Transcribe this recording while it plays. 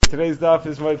Today's daf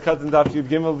is Moed Katan, daf Yud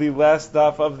Gimel, the last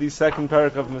daf of the second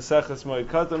parak of Maseches Moed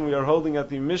Katan. We are holding at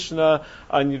the Mishnah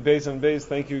on Yud Beis on Beis.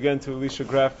 Thank you again to Alicia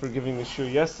Graff for giving the shir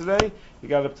yesterday. We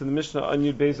got up to the Mishnah on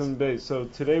Yud Beis on Beis. So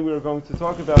today we are going to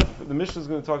talk about, the Mishnah is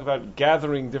going to talk about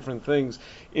gathering different things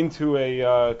into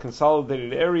a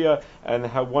consolidated area and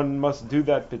how one must do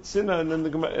that bitzina, and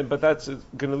then but that's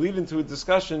going to lead into a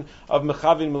discussion of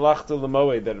mechavin melachta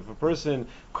l'moed, that if a person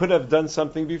could have done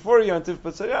something before Yantif,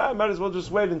 but say, I might as well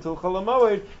just wait until Chol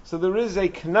HaMoed. So there is a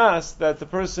knas that the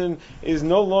person is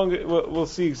no longer, we'll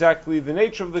see exactly the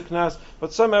nature of the knas,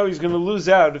 but somehow he's going to lose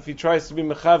out if he tries to be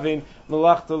mechavin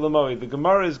melachta l'moed. The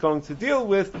Gemara is going to deal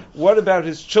with, what about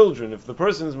his children? If the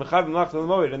person is mechavin melachta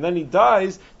l'moed and then he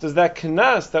dies, does that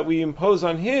knas that we impose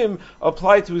on him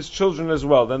apply to his children as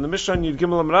well? Then the Mishnah Yud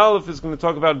Gimel Amud Aleph is going to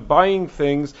talk about buying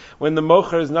things when the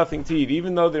mocher has nothing to eat,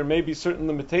 even though there may be certain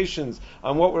limitations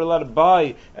on what we're allowed to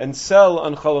buy and sell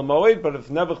on Chol HaMoed, but if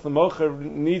Nebuch the mocher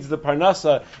needs the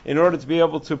parnasa in order to be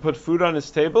able to put food on his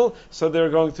table, so there are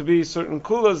going to be certain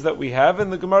kulas that we have,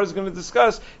 and the Gemara is going to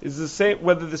discuss is the same,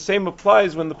 whether the same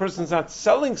applies when the person's not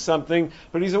selling something,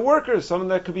 but he's a worker, someone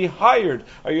that could be hired.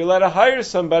 Are you allowed to hire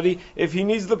somebody if he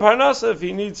needs the parnasa, if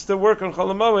he needs to work on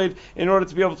Chol HaMoed in order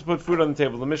to be able to put food on the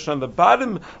table? The Mishnah on the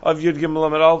bottom of Yud Gimel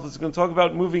Amud Aleph is going to talk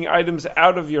about moving items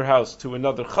out of your house to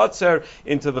another chutzner,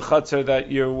 into the chutzner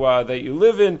that you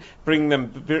live in,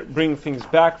 bring things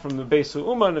back from the Beis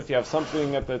Uman, if you have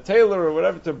something at the tailor or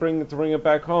whatever, to bring it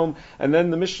back home. And then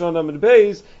the Mishnah on Amud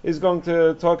Beis is going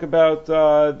to talk about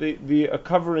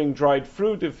covering dried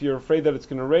fruit if you're afraid that it's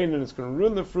going to rain and it's going to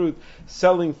ruin the fruit,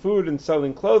 selling food and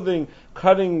selling clothing,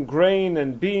 cutting grain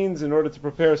and beans in order to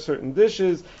prepare certain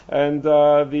dishes, and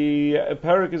the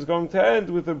parak is going to end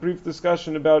with a brief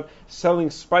discussion about selling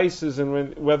spices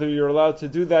and whether you're allowed to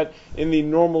do that in the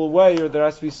normal way, or there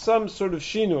has to be some sort of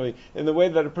shinui in the way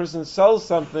that a person sells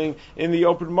something in the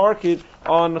open market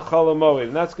on Chol HaMoed.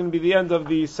 And that's going to be the end of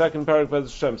the second parak of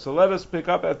Hashem. So let us pick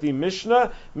up at the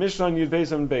Mishnah on Yud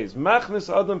Beis on Beis. Machnis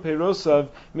Adam Peirosav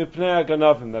Mipnei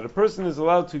Haganavim, that a person is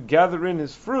allowed to gather in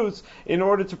his fruits in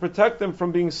order to protect them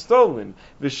from being stolen.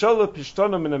 V'shala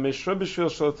Pishtana Min HaMishra B'shvil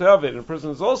Shelo Te'aved, and a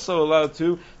person is also allowed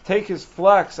to take his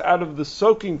flax out of the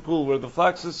soaking pool where the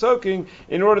flax is soaking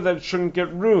in order that it shouldn't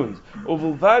get ruined.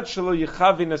 Uvulvad Shelo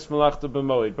Yechavin Es Melachta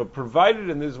B'Moed, but provided,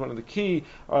 and this is one of the key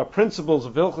principles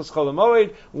of Hilchos Chol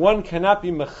HaMoed, one cannot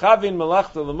be mechavin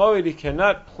melachta l'moed, he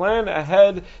cannot plan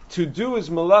ahead to do his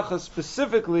melacha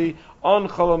specifically on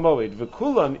Chol HaMoed.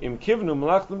 V'kulan im kivnu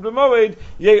melachtim b'moed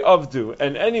ye'avdu,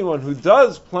 and anyone who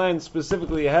does plan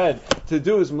specifically ahead to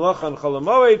do his melacha on Chol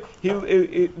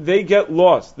HaMoed, they get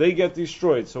lost, they get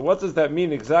destroyed. So what does that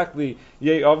mean exactly,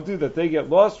 ye'avdu, that they get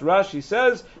lost? Rashi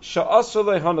says, sha'asr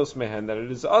lehanos mehen, that it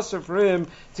is asr for him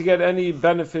to get any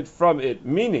benefit from it.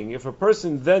 Meaning, if a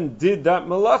person then did that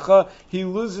melacha, he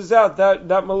loses out. That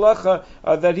melacha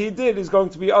that he did is going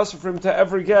to be asr for him to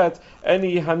ever get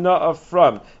any hana'ah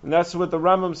from. And that's what the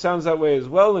Rambam sounds that way as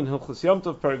well. In Hilchos Yom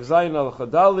Tov, Perek Zayin Al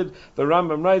Chadalid, the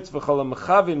Rambam writes, V'chol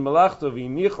ha'mechavin melachto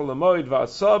v'yinichol ha'moed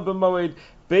v'asah b'moed,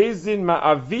 Beis Din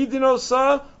ma'avidin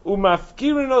osa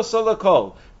u'mafkirin osa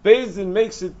l'kol. Beis Din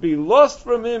makes it be lost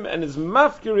from him and is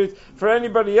mafkirit for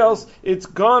anybody else. It's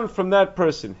gone from that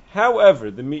person.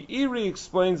 However, the Meiri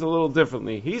explains a little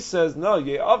differently. He says, no,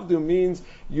 Ye'avdu means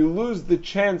you lose the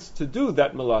chance to do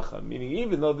that melacha. Meaning,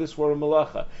 even though this were a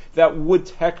melacha, that would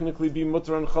technically be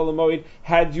mutar on Chol HaMoed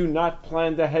had you not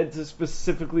planned ahead to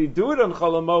specifically do it on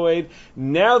Chol HaMoed.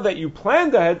 Now that you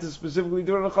planned ahead to specifically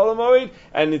do it on Chol HaMoed,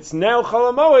 and it's now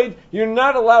Chol HaMoed, you're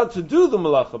not allowed to do the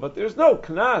melacha. But there's no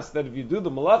knas that if you do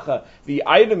the melacha, the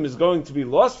item is going to be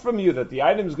lost from you, that the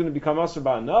item is going to become asr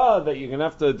ba'ana, that you're going to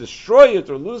have to destroy it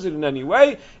or lose it in any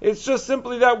way. It's just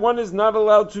simply that one is not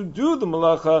allowed to do the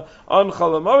melacha on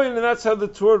Chol HaMoed, and that's how the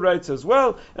Torah writes as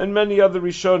well, and many other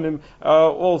Rishonim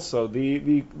also.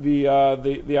 The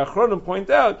Achronim point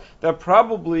out that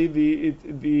probably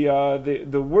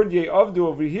the word Ye'avdu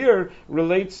over here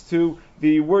relates to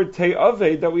the word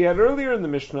te'aved that we had earlier in the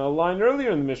Mishnah, a line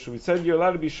earlier in the Mishnah. We said you're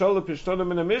allowed to be shola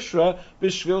pishtonim in a Mishra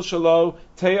bishvil shalo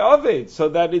te'aved, so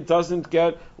that it doesn't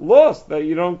get lost, that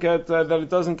you don't get that it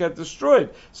doesn't get destroyed.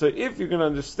 So if you can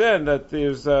understand that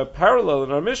there's a parallel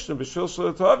in our Mishnah bishvil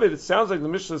shalo te'aved, it sounds like the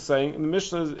Mishnah is saying, and the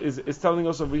Mishnah is telling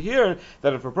us over here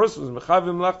that if a person is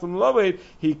mechavim lachtam lo'aved,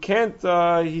 he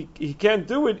can't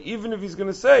do it even if he's going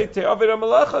to say te'aved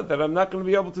hamalacha, that I'm not going to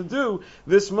be able to do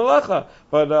this malacha.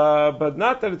 But but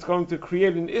not that it's going to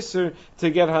create an isser to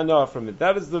get hana from it.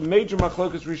 That is the major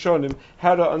machlokas rishonim,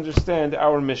 how to understand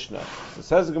our Mishnah. It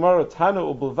says the Gemara, Tana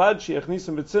ubulvad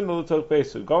she'echnisim b'tzina l'toch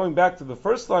beisu. Going back to the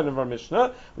first line of our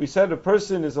Mishnah, we said a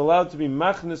person is allowed to be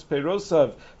machnis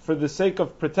peirosav for the sake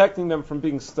of protecting them from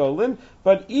being stolen,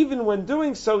 but even when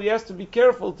doing so, he has to be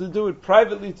careful to do it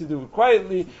privately, to do it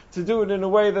quietly, to do it in a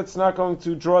way that's not going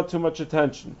to draw too much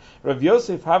attention. Rav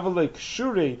Yosef Havalei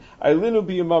Kshurei Ailinu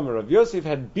B'Yamama. Rav Yosef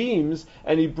had beams,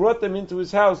 and he brought them into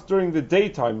his house during the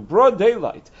daytime, broad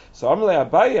daylight. So Amalei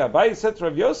Abaye said to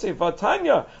Rav Yosef,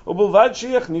 Vatanya, Ubulvad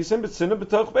Shiach Nisim B'Tzina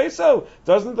B'Toch Beiso.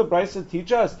 Doesn't the Brisa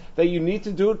teach us that you need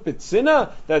to do it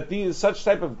B'Tzina, that these such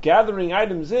type of gathering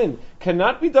items in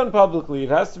cannot be done publicly? It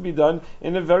has to be done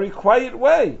in a very quiet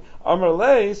way. Amar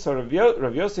Lei, so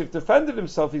Rav Yosef defended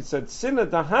himself. He said, Sina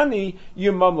Dahani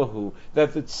Yumamahu,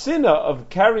 that the Sina of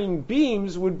carrying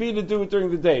beams would be to do it during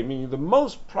the day, meaning the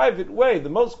most private way, the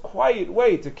most quiet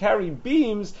way to carry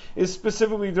beams is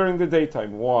specifically during the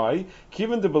daytime. Why?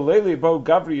 Kivan de Belele Bo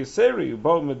Gavri Yiseri,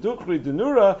 Bo Medukri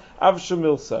Denura Av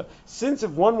Shamilsa. Since if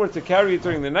one were to carry it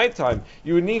during the nighttime,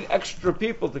 you would need extra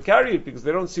people to carry it because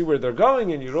they don't see where they're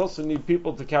going, and you'd also need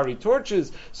people to carry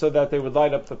torches so that they would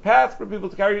light up the path for people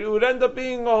to carry it. It would end up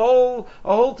being a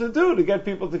whole to-do to get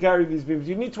people to carry these beams.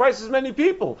 You need twice as many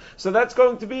people, so that's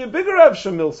going to be a bigger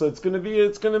avshamil. So it's going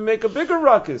to make a bigger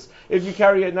ruckus if you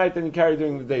carry at night than you carry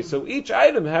during the day. So each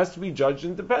item has to be judged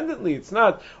independently. It's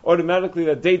not automatically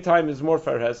that daytime is more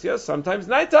farhesya. Sometimes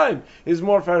nighttime is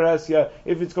more farhesya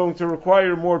if it's going to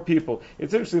require more people.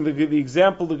 It's interesting. The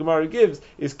example the Gemara gives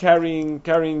is carrying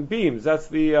beams. That's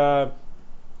the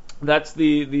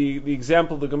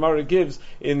example the Gemara gives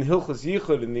in Hilchos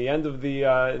Yichud in the end of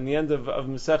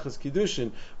Maseches Kiddushin,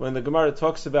 when the Gemara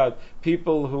talks about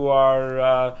people who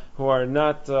are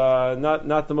not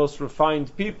the most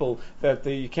refined people, that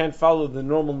you can't follow the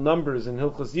normal numbers in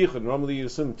Hilchos Yichud. Normally you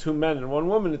assume 2 men and 1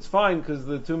 woman. It's fine because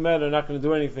the 2 men are not going to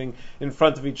do anything in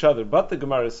front of each other. But the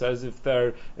Gemara says if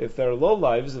they're low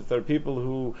lives, if they're people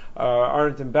who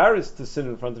aren't embarrassed to sin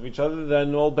in front of each other,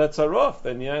 then all bets are off.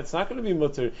 Then it's not going to be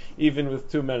mutter even with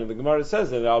 2 men. And the Gemara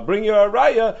says, and I'll bring you a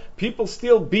raya, people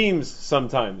steal beams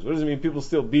sometimes. What does it mean people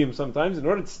steal beams sometimes? In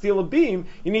order to steal a beam,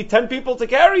 you need 10 people to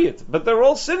carry it. But they're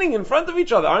all sitting in front of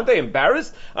each other. Aren't they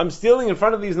embarrassed? I'm stealing in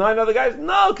front of these 9 other guys?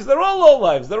 No, because they're all low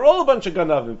lives. They're all a bunch of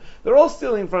ganavim. They're all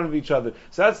stealing in front of each other.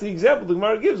 So that's the example the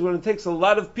Gemara gives. When it takes a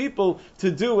lot of people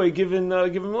to do a given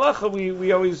melacha,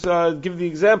 we always give the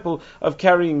example of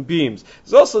carrying beams.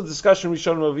 There's also a discussion we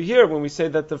showed over here when we say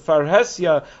that the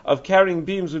farhesya of carrying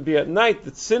beams would be at night,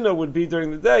 the tzina would be during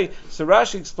the day. So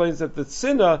Rashi explains that the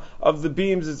tzina of the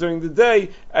beams is during the day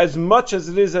as much as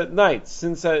it is at night,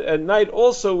 since at night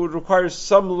also would require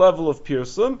some level of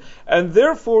pirsum, and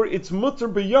therefore it's mutter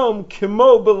b'yom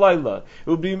kimo b'layla. It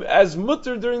would be as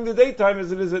mutter during the daytime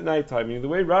as it is at nighttime. I mean, the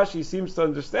way Rashi seems to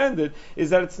understand it is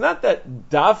that it's not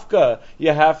that dafka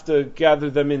you have to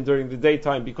gather them in during the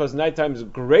daytime because nighttime is a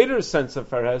greater sense of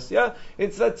farhesya.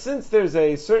 It's that since there's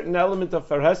a certain element of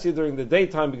farhesya during the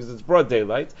daytime because it's broad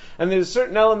daylight, and there's a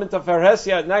certain element of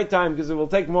farhesya at nighttime because it will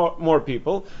take more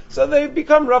people, so they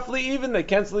become roughly even, they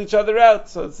cancel each other out,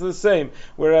 so it's the same.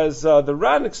 Whereas the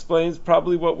Ran explains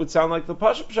probably what would sound like the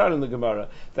Pashup Pshat in the Gemara,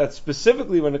 that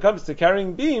specifically when it comes to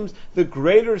carrying beams, the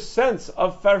greater sense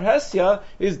of farhesya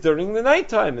is during the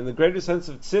nighttime, and the greater sense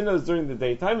of tzina is during the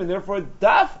daytime, and therefore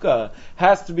dafka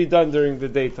has to be done during the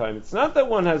daytime. It's not that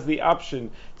one has the option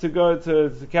to go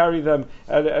to carry them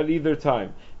at either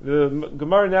time. The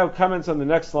Gemara now comments on the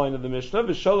next line of the Mishnah.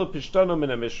 V'shala pishtano min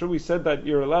ha-mishra. We said that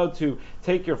you're allowed to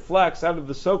take your flax out of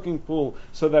the soaking pool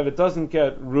so that it doesn't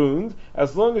get ruined,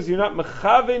 as long as you're not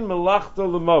mechavein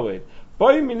melachta l'moed.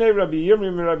 Boy minei Rabbi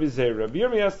Yirmi mi Rabbi Zera. Rabbi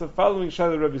Yirmi asked the following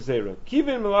shayla Rabbi Zera: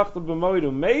 Kivein melachta b'moed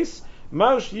u'meis.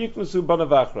 Our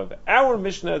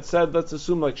Mishnah had said, let's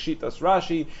assume like Shitas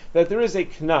Rashi, that there is a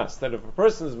knas, that if a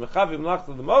person is mechavi melacha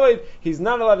l'moed, he's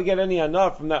not allowed to get any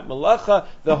anah from that melacha.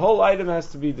 The whole item has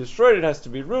to be destroyed, it has to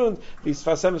be ruined. The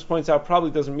Sfas Emes points out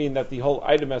probably doesn't mean that the whole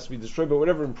item has to be destroyed, but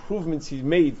whatever improvements he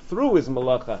made through his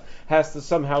melacha has to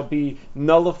somehow be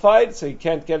nullified, so he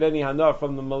can't get any anah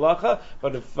from the melacha.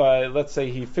 But if, let's say,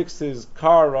 he fixed his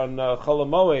car on Chol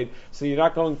HaMoed, so you're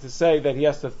not going to say that he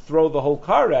has to throw the whole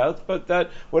car out, but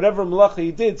that whatever melacha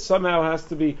he did somehow has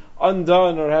to be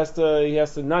undone, or he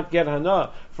has to not get hana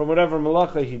from whatever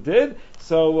melacha he did.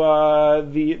 So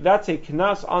that's a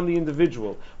knas on the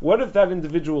individual. What if that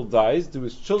individual dies? Do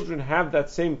his children have that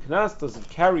same knas? Does it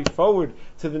carry forward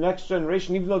to the next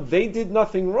generation, even though they did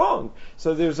nothing wrong?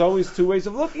 So there's always two ways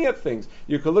of looking at things.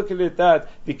 You could look at it that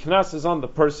the knas is on the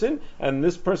person, and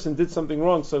this person did something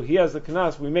wrong, so he has the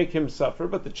knas, we make him suffer,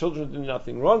 but the children did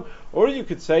nothing wrong. Or you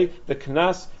could say the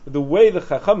knas, the way the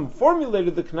Chacham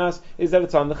formulated the knas is that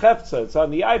it's on the chefza, it's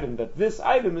on the item, that this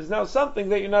item is now something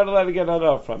that you're not allowed to get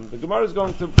out from. The Gemara is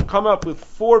going to come up with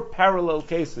 4 parallel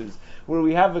cases where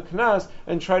we have a knas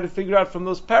and try to figure out from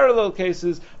those parallel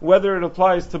cases whether it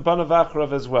applies to banav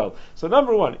achrav as well. So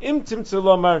number 1, im timtzu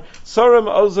lomar saram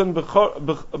ozen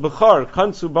bechar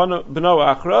kansu bano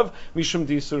achrav mishum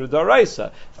disur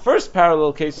daraisa. First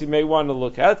parallel case you may want to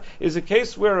look at is a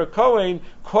case where a Kohen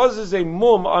causes a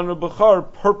mum on a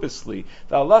bechar purposely.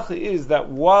 The halacha is that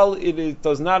while it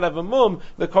does not have a mum,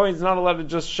 the Kohen is not allowed to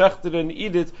just shecht it and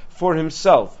eat it for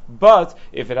himself. But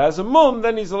if it has a mum,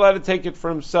 then he's allowed to take it for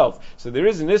himself. So there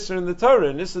is an isser in the Torah,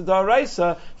 an isser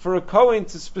daraisa, for a Kohen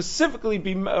to specifically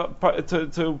be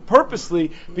to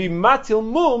purposely be matil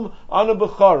mum on a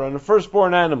bechar, on a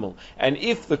firstborn animal. And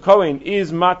if the Kohen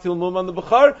is matil mum on the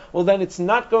bechar, well then it's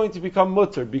not going to become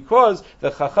mutter, because the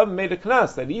Chacham made a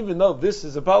knas that even though this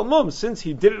is a bal mum, since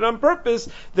he did it on purpose,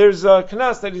 there's a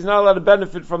knas that he's not allowed to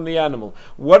benefit from the animal.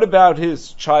 What about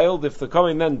his child? If the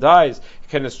Kohen then dies,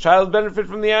 can his child benefit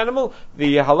from the animal?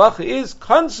 The halacha is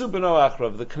kansu b'no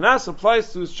achrav. The knas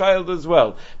applies to his child as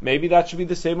well. Maybe that should be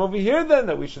the same over here then,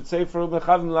 that we should say for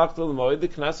mechav Melacha Moed, the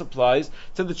knas applies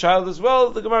to the child as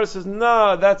well. The Gemara says,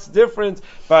 no, that's different.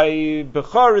 By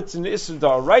bechar, it's an isser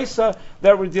daraisa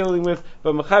that we're dealing with,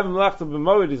 but mechav Melacha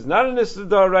Moed is not an isser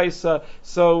daraisa,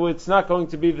 so it's not going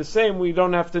to be the same. We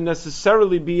don't have to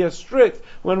necessarily be as strict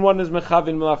when one is mechav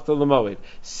Melacha Moed.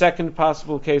 Second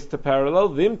possible case to parallel,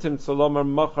 v'imtim tzolomar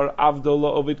machar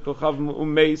avdola ovid kochav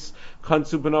umeis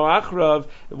kansu b'no achrav.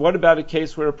 What about a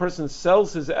case where a person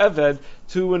sells his eved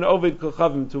to an ovid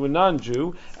kochavim, to a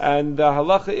non-Jew, and the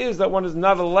halacha is that one is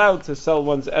not allowed to sell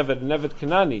one's eved, an eved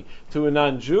kanani, to a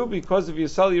non-Jew, because if you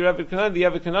sell your eved kanani, the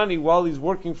eved kanani, while he's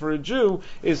working for a Jew,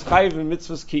 is chayiv in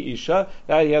mitzvahs ki isha,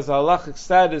 that he has a halachic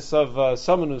status of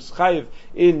someone who's chayiv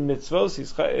in mitzvahs,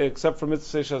 except for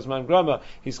mitzvah shazman grama,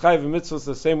 he's chayiv in mitzvahs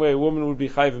the same way a woman would be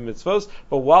chayiv in mitzvahs,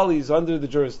 but while he's under the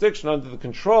jurisdiction, under the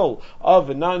control of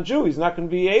a non-Jew, he's not going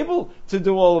to be able to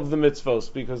do all of the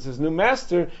mitzvahs, because his new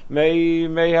master may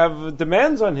have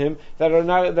demands on him that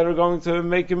are going to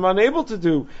make him unable to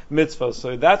do mitzvahs.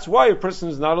 So that's why a person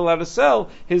is not allowed to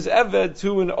sell his eved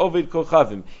to an ovid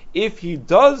kochavim. If he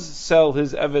does sell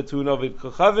his eved to an ovid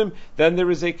kochavim, then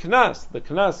there is a knas. The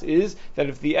knas is that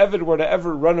if the eved were to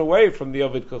ever run away from the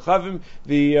ovid kochavim,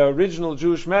 the original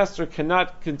Jewish master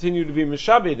cannot continue to be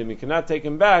mishabed him. He cannot take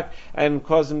him back and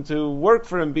cause him to work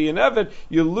for him, be an eved.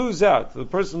 You lose out. The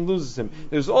person loses him.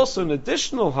 There's also an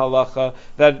additional halacha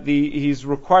that he's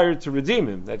required to redeem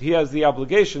him, that he has the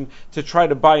obligation to try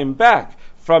to buy him back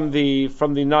from the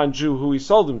non-Jew who he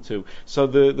sold him to. So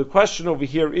the question over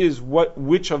here is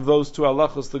which of those two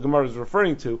halachos the Gemara is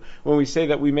referring to when we say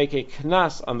that we make a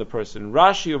knas on the person.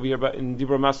 Rashi over here in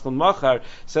Dibra Maskal Machar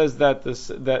says that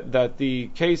the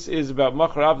case is about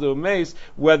Machar Avdo Meis,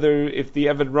 whether if the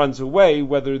Eved runs away,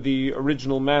 whether the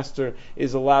original master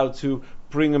is allowed to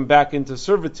bring him back into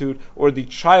servitude, or the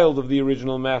child of the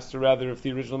original master, rather, if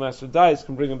the original master dies,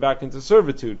 can bring him back into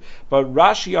servitude. But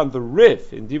Rashi on the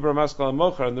Rif, in Dibra Maskal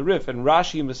Mochar on the Rif, and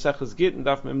Rashi in Maseches Git and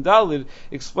Daf Mem Dalid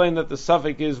explain that the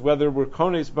suffix is whether we're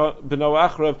kones b'no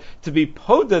achrav to be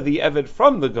poda the eved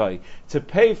from the guy, to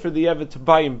pay for the eved to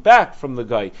buy him back from the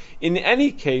guy. In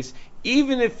any case,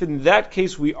 even if in that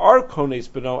case we are kones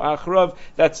b'no achrav,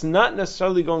 that's not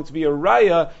necessarily going to be a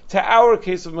raya to our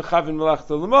case of mechavin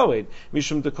melachta l'moed.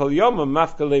 Mishum dekol yoma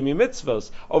mafkalei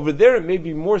mitzvos. Over there it may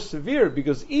be more severe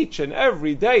because each and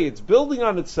every day it's building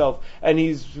on itself, and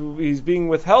he's being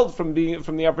withheld from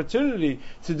the opportunity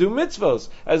to do mitzvos,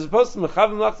 as opposed to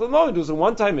mechavin melachta l'moed. It was a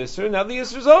one-time isser, now the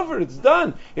isser's over, it's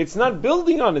done. It's not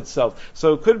building on itself.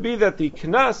 So it could be that the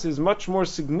knas is much more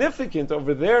significant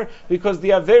over there because the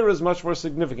avera is much more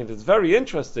significant. It's very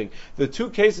interesting. The two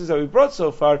cases that we brought so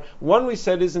far, one we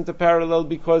said isn't a parallel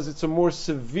because it's a more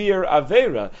severe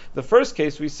avera. The first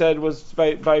case we said was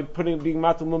by being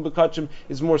matul mum b'kachim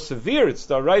is more severe. It's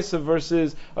daraisa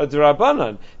versus a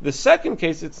derabanan. The second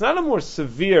case, it's not a more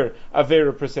severe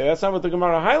avera per se. That's not what the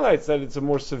Gemara highlights, that it's a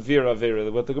more severe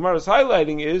avera. What the Gemara is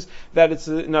highlighting is that it's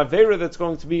an avera that's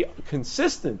going to be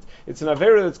consistent. It's an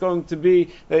avera that's going to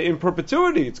be in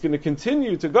perpetuity. It's going to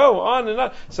continue to go on and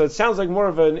on. So it sounds like more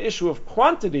of an issue of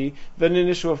quantity than an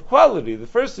issue of quality. The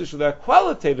first issue, that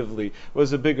qualitatively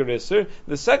was a bigger issue.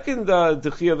 The second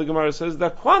dechiyah the Gemara is says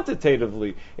that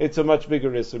quantitatively it's a much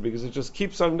bigger issur because it just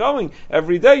keeps on going.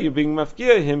 Every day you're being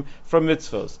mafkia him from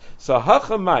mitzvos. So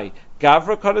hachamai.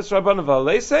 Gavra Kadosh Rabbanava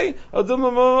Leisei,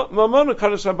 Aduma Mamona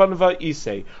Kadosh Rabbanava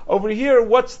Isei. Over here,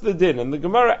 what's the din? And the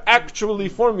Gemara actually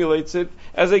formulates it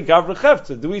as a Gavra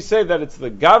Chefta. Do we say that it's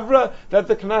the Gavra that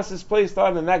the Knas is placed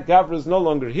on and that Gavra is no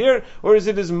longer here? Or is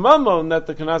it his Mammon that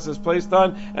the Knas is placed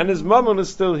on and his Mammon is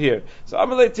still here? So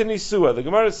Amalei Tinisua, the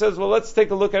Gemara says, well, let's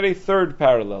take a look at a third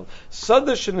parallel.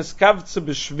 Sadash and Eskavtza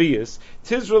B'Shvius,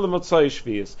 Tizra L'Motzai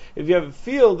Shvius. If you have a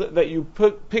field that you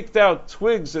picked out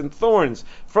twigs and thorns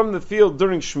from the field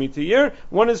during Shemitah year,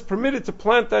 one is permitted to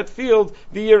plant that field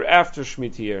the year after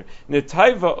Shemitah year.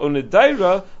 Netaiva o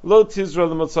nedaira lo tizra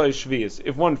l'motzai shvius.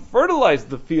 If one fertilized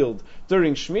the field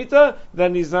during Shemitah,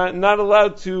 then he's not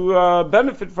allowed to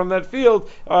benefit from that field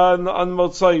on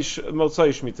Motzai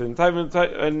Shemitah.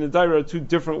 Netaiva and nedaira are two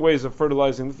different ways of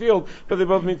fertilizing the field, but they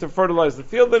both mean to fertilize the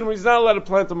field. Then he's not allowed to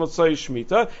plant a Motzai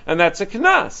Shemitah, and that's a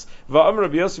knas. Va'am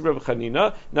Rabbi Yossi Rabbi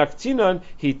Chanina naktinan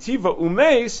hitiva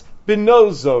umeis.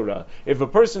 Binozora. If a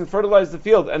person fertilized the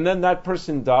field and then that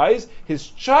person dies, his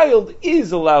child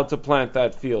is allowed to plant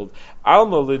that field.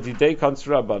 Alma lididei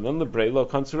kansurabanan lebrelo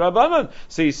kansurabanan.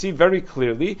 So you see very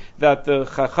clearly that the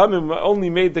Chachamim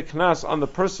only made the knas on the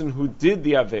person who did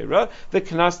the avera. The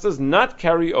knas does not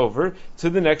carry over to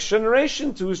the next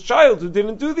generation, to his child who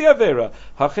didn't do the avera.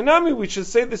 Hachinami, we should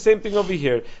say the same thing over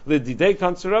here. Lididei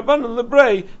kansurabanan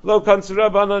lebrei lo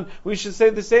kansurabanan. We should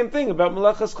say the same thing about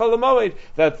Melachas Chol Moed,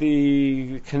 that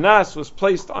the knas was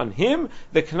placed on him.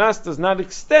 The knas does not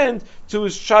extend to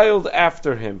his child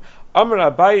after him.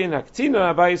 Amar Abaye in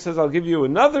Aktina, Abaye says, I'll give you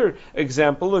another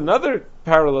example, another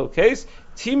parallel case.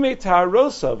 Time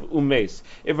taharosav umes.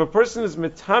 If a person is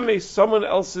metame someone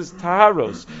else's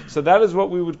taharos, so that is what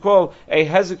we would call a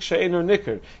hezek she'eino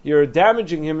nicker. You're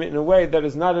damaging him in a way that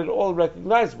is not at all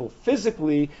recognizable.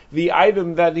 Physically, the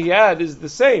item that he had is the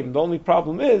same. The only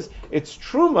problem is it's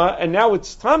truma, and now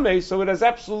it's tame, so it has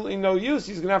absolutely no use.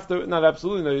 He's going to have to, not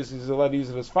absolutely no use, he's allowed to use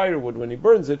it as firewood when he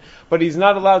burns it, but he's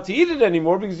not allowed to eat it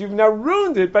anymore because you've now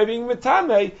ruined it by being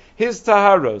metame his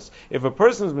taharos. If a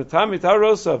person is metame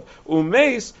taharosav umes,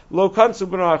 lo kansu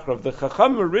b'nachrav. The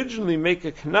Chacham originally make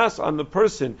a knas on the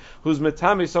person who's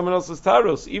metame someone else's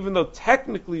taros, even though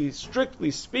technically,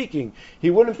 strictly speaking, he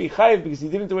wouldn't be chayiv because he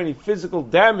didn't do any physical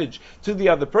damage to the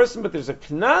other person, but there's a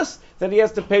knas that he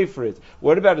has to pay for it.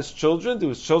 What about his children? Do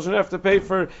his children have to pay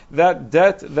for that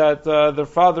debt that their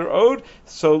father owed?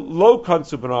 So lo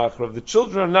kansu b'nachrav. The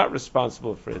children are not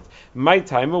responsible for it. My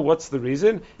timer, what's the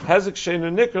reason? Hezek she'eino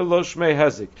nicker lo shmei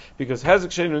hezek. Because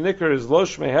hezek she'eino nicker is lo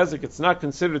shmei hezek, it's not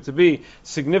considered to be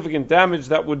significant damage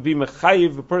that would be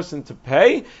mechayiv a person to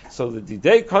pay. So the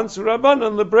didei kansu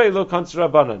rabbanan lebrei lo kansu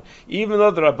rabbanan. Even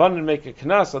though the rabbanan make a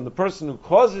knas on the person who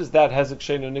causes that hezek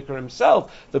she'eino nicker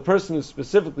himself, the person who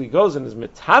specifically goes and is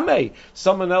metame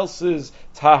someone else's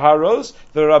taharos,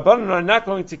 the rabbanan are not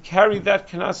going to carry that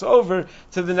knas over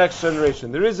to the next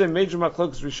generation. There is a major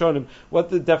machlokas rishonim what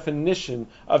the definition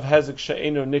of hezek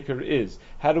she'eino nicker is.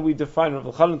 How do we define? Rav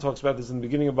Katan talks about this in the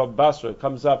beginning of Bava Basra. It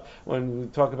comes up when we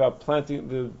talk about planting,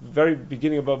 the very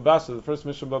beginning of Bava Basra, the first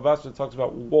mission of Bava Basra talks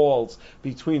about walls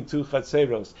between two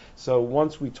chatzeros. So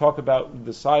once we talk about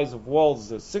the size of walls,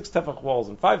 the 6 tefach walls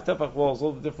and 5 tefach walls,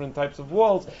 all the different types of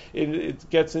walls, it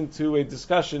gets into a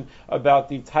discussion about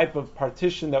the type of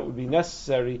partition that would be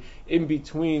necessary in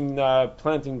between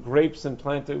planting grapes and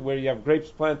planted where you have grapes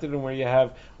planted and where you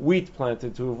have wheat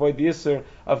planted to avoid the issur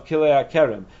of kilei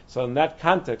kerem. So in that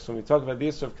context, when we talk about the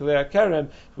issur of kilei kerem,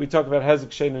 we talk about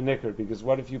hezek she'eino nicker, because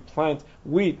what if you plant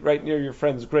wheat right near your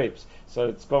friend's grapes? So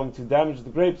it's going to damage the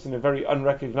grapes in a very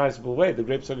unrecognizable way. The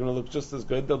grapes are going to look just as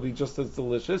good, they'll be just as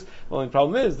delicious. The only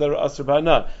problem is they're asur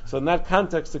ba'ana. So in that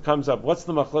context it comes up. What's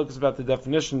the machlokas about the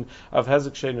definition of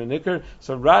hezek she'eino nicker?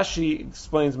 So Rashi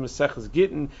explains Maseches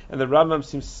Gittin, and the Rambam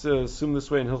seems to assume this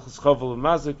way in Hilchos Chovel and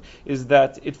Mazik, is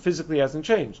that it physically hasn't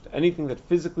changed. Anything that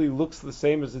physically looks the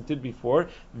same as it did before,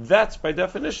 that's by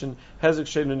definition hezek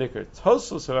she'eino nicker.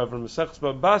 Tosos, however, Maseches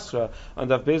Bava Basra on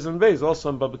Daf Beis and Beis, also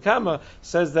on Baba Kama,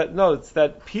 says that no, it's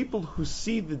that people who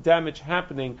see the damage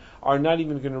happening are not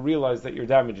even going to realize that you're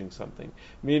damaging something.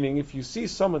 Meaning, if you see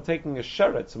someone taking a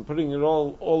sheretz and putting it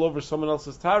all over someone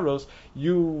else's taros,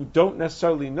 you don't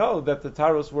necessarily know that the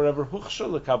taros were ever huchsha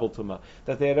lekabel tuma,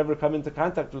 that they had ever come into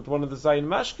contact with one of the zayin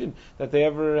mashkin, that they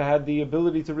ever had the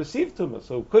ability to receive tuma.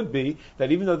 So it could be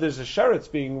that even though there's a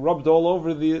sheretz being rubbed all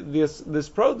over this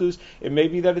produce, it may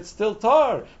be that it's still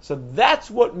tar. So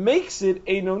that's what makes it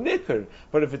eino nicker.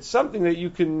 But if it's something that you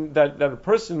can, that a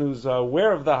person who's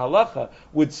aware of the halacha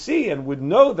would see and would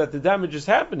know that the damage is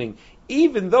happening,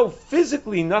 even though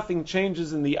physically nothing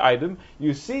changes in the item,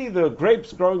 you see the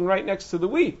grapes growing right next to the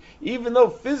wheat, even though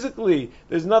physically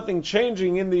there's nothing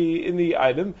changing in the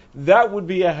item, that would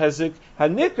be a hezek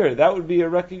hanikr, that would be a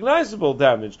recognizable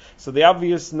damage. So the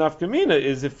obvious nafkamina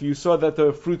is if you saw that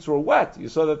the fruits were wet, you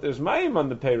saw that there's mayim on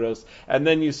the peiros, and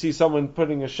then you see someone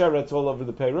putting a sheretz all over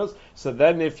the peiros, so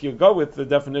then if you go with the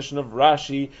definition of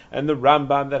Rashi and the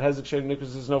Rambam that hezek sheinu nikr,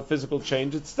 there's no physical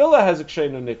change, it's still a hezek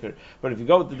sheinu nikr. But if you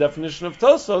go with the definition of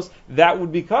Tosos, that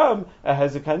would become a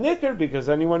hezek hanikr, because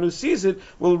anyone who sees it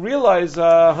will realize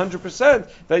 100%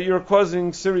 that you're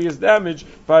causing serious damage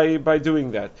by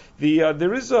doing that.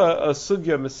 There is a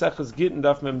sugya Maseches Gittin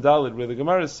Daf Mem Dalid where the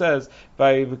Gemara says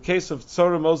by the case of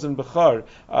Tzora Mozen Bechar,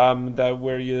 that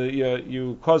where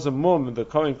you cause a mum, the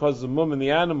Kohen causes a mum in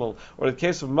the animal, or the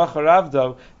case of Machar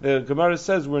Avdo, the Gemara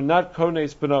says we're not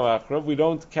kones b'no achrav, we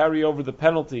don't carry over the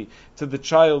penalty to the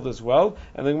child as well.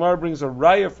 And the Gemara brings a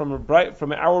raya from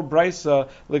our brisa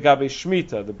legabe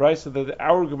shmita, the brisa that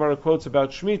our Gemara quotes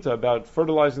about shmita, about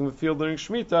fertilizing the field during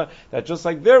shmita, that just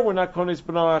like there we're not kones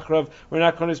b'no achrav, we're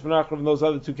not kones b'no achrav in those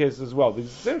other two cases as well.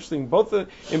 Because it's interesting,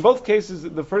 in both cases,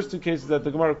 the first two cases that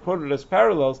the Gemara quoted as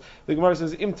parallels, the Gemara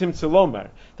says imtim tzilomar,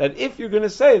 that if you're going to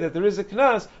say that there is a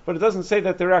knas, but it doesn't say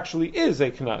that there actually is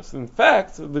a knas. In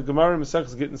fact, the Gemara in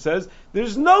Maseches Gittin says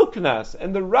there's no knas,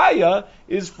 and the raya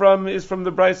is from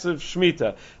the brisa of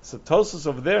shmita. So Tosos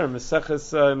over there in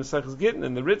Maseches Gittin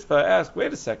and the Ritva ask,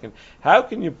 wait a second, how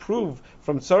can you prove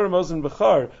from Tzora Mozen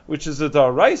Bechar, which is a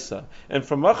daraisa, and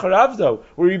from Machar Avdo,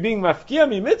 where you're being mafkia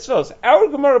mi mitzvos? Our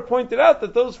Gemara pointed out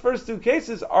that those first two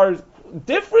cases are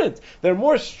different. They're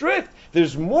more strict.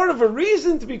 There's more of a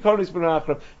reason to be konis b'no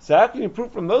achrav. So how can you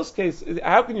prove from those cases?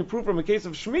 How can you prove from a case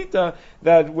of shmita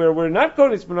that where we're not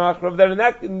konis b'no achrav,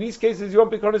 that in these cases you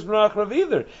won't be konis b'no achrav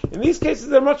either? In these cases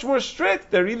they're much more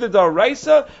strict. They're either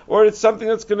daraisa or it's something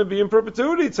that's going to be in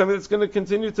perpetuity. It's something that's going to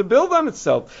continue to build on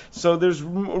itself. So there's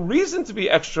reason to be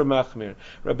extra machmir.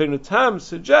 Rabbeinu Tam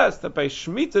suggests that by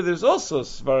shmita there's also a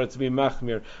svara to be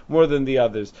machmir more than the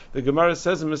others. The Gemara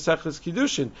says in Maseches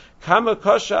Kiddushin, Kama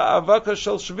kasha avaka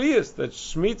shel shviyas, that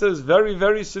shmita is very,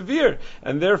 very severe,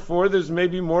 and therefore there's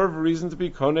maybe more of a reason to be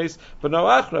kones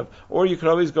b'no achrav. Or you could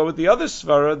always go with the other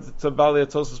svara, to Bali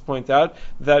Atosos point out,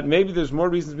 that maybe there's more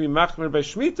reason to be machmir by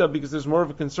shmita because there's more of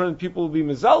a concern people will be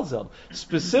mezalzel.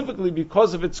 Specifically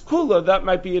because of its kula, that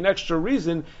might be an extra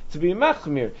reason to be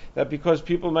machmir. That because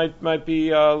people might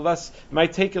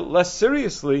take it less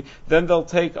seriously, then they'll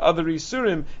take other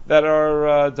isurim that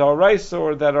are daraisa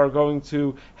or that are going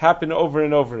to happen over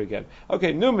and over again.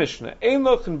 Okay, new Mishnah.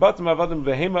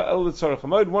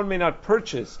 One may not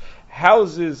purchase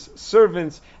houses,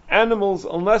 servants, animals,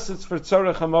 unless it's for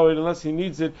tzarech hamoed, unless he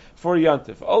needs it for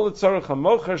yantif.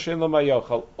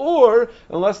 Or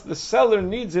unless the seller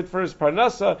needs it for his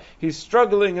parnasa, he's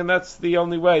struggling, and that's the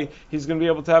only way he's going to be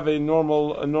able to have a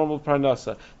normal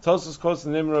parnasa. Tosos quotes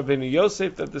the name of Rabbeinu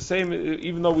Yosef that the same,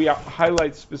 even though we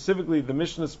highlight specifically, the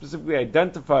Mishnah specifically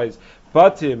identifies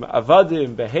batim,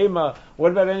 avadim, behema.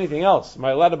 What about anything else? Am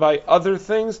I allowed to buy other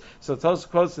things? So Tosos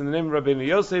quotes in the name of Rabbeinu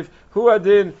Yosef, hu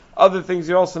adin, other things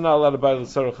you're also not allowed to buy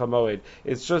l'tzarech hamoed.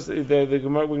 It's just the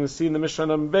Gemara we're going to see in the Mishnah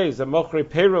Nam Beis that mochrei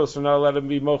peiros are not allowed to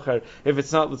be mocher if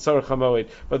it's not l'tzarech hamoed.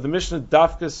 But the Mishnah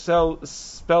Dafka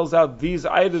spells out these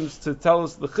items to tell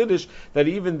us the chiddush that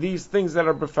even these things that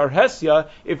are b'farhesya,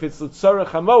 if it's l'tzarech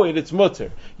hamoed, it's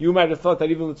mutter. You might have thought that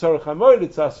even l'tzarech hamoed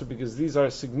it's asur because these are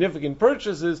significant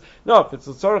purchases. No, if it's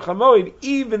l'tzarech hamoed,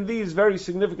 even these very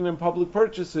significant and public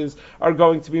purchases are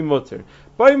going to be mutter.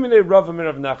 What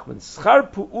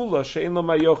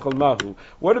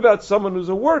about someone who's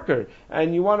a worker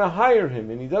and you want to hire him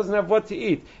and he doesn't have what to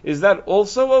eat? Is that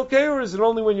also okay, or is it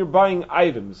only when you're buying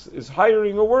items? Is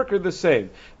hiring a worker the same?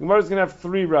 The Gemara is going to have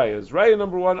three rayas. Raya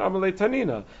number one, Amalei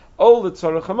Tanina. Ol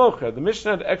l'tzarech hamocher. The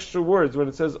Mishnah had extra words when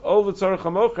it says Ol l'tzarech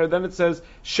hamocher, then it says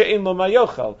she'ein lo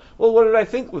mayochal. Well, what did I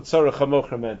think l'tzarech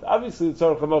hamocher meant? Obviously,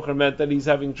 l'tzarech hamocher meant that he's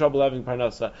having trouble having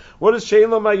parnasa. What is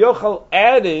she'ein lo mayochal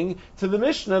adding to the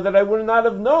Mishnah that I would not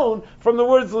have known from the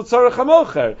words l'tzarech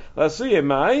hamocher? Lasuye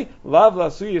mai lav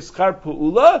lasuye schar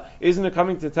pu'ula. Isn't it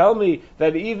coming to tell me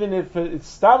that even if it's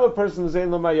stam a person who's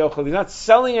ein lo mayochal, he's not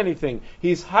selling anything,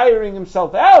 he's hiring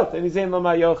himself out, and he's ein lo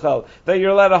mayochal, that you're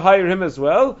allowed to hire him as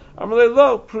well? Nah,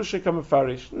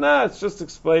 it's just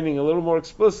explaining a little more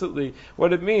explicitly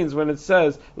what it means when it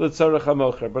says l'tzarech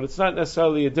hamocher, but it's not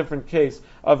necessarily a different case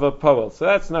of a poel, so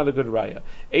that's not a good raya.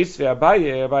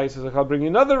 Abaye says, I'll bring you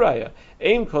another raya.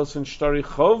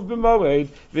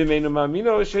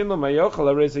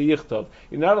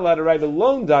 You're not allowed to write a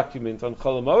loan document on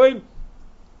Chol Moed,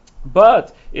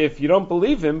 but if you don't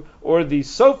believe him, or the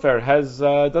sofer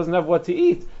doesn't have what to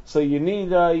eat, so you need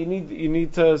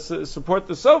to support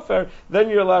the sofer, then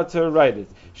you're allowed to write it.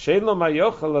 Shein lo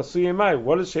mayochel asuye mai.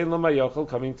 What is shein lo mayochel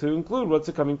coming to include? What's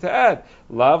it coming to add?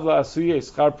 Lav la asuye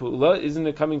schar pu'ula. Isn't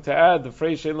it coming to add the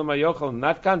phrase shein lo mayochel in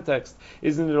that context?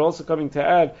 Isn't it also coming to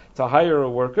add to hire a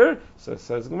worker? So it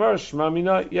says Gemara, Shema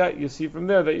mina. Yeah, you see from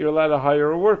there that you're allowed to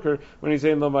hire a worker when he's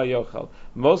saying lo mayochel.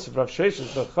 Most of Rav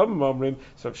Sheshes, the Chum Omrim,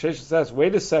 so Rav Sheshes asks,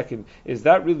 wait a second, is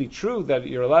that really true that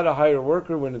you're allowed to hire a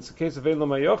worker when it's a case of Ein Lo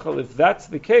Mayochel? If that's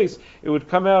the case, it would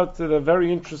come out to the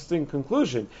very interesting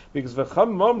conclusion, because there is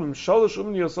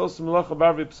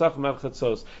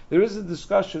a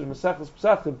discussion in Masechus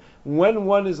Pesachim when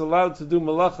one is allowed to do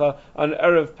Melacha on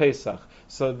Erev Pesach.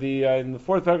 So in the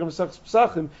fourth paragraph of Masechus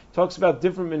Pesachim talks about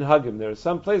different minhagim. There are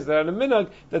some places that had a minhag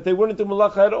that they wouldn't do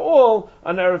Melacha at all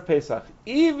on Erev Pesach.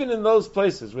 Even in those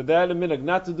places where they had a minhag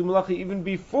not to do Melacha even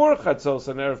before Chatzos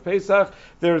on Erev Pesach,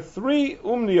 there are three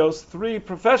umnios, three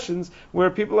professions where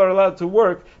people are allowed to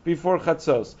work before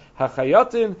Chatzos.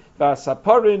 Hachayatin,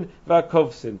 v'asaparin,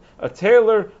 v'akovsin. A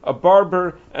tailor, a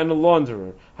barber, and a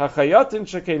launderer. Hachayatin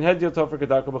shekein hedyot ofer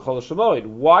kedarka b'chol shamoid.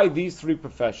 Why these three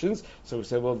professions? So we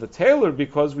say, well, the tailor,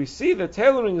 because we see that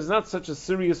tailoring is not such a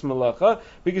serious malacha,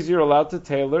 because you're allowed to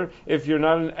tailor. If you're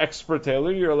not an expert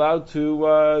tailor, you're allowed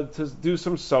to do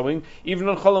some sewing, even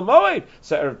on Chol HaMoed.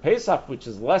 So Erev Pesach, which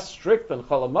is less strict than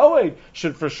Chol HaMoed,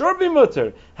 should for sure be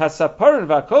mutter. Hasaparin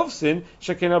v'akovsin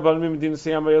shekein abanim medina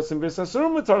siyam vayosim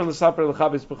b'sasurim mutar on the sapar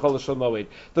l'chabis b'chol shamoid.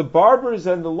 The barbers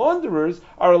and the launderers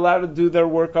are allowed to do their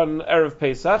work on Erev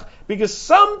Pesach, because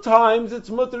sometimes it's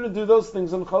mutter to do those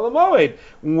things on Chol HaMoed.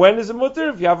 When is it mutter?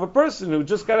 If you have a person who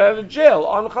just got out of jail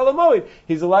on Chol HaMoed,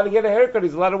 he's allowed to get a haircut,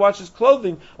 he's allowed to wash his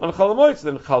clothing on Chol HaMoed,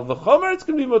 so then Chal V'chomer, it's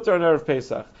going to be mutter on Erev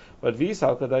Pesach. But if you're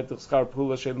going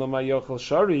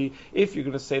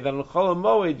to say that on Chol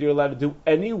HaMoed you're allowed to do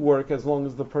any work as long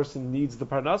as the person needs the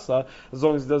parnasa, as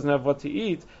long as he doesn't have what to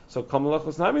eat, so then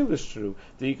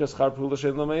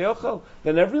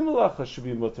every malacha should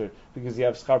be mutter, because you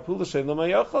have schar pula shein lo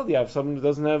mayachal, you have someone who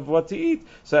doesn't have what to eat.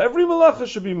 So every malacha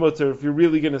should be mutter if you're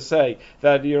really going to say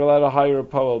that you're allowed to hire a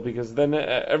poel, because then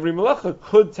every malacha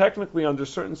could technically, under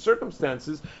certain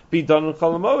circumstances, be done on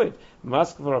Chol HaMoed.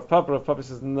 Rav Papa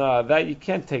says, nah, that you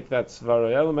can't take that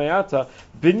svara. El mayata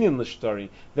binyan l'shtari.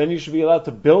 Then you should be allowed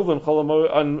to build on Chol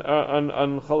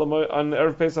HaMoed, on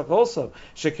Erev Pesach also.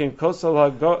 Shekin kosel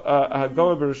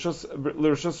hagoa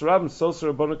l'rishus rabim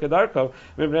soser abono kedarko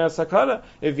mibnei sakana.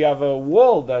 If you have a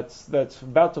wall that's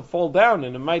about to fall down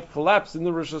and it might collapse in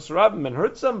the rishus rabim and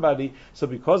hurt somebody, so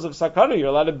because of sakana you're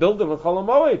allowed to build it on Chol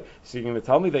HaMoed. So you're going to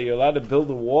tell me that you're allowed to build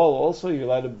a wall also? You're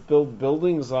allowed to build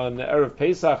buildings on Erev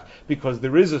Pesach because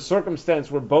there is a circumstance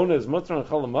where bona is mutter on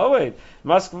Chol HaMoed.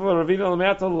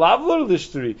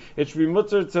 It should be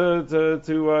mutter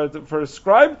for a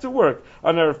scribe to work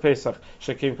on Erev Pesach.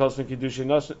 Shekim Kosman Kiddushin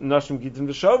Nashim Gitin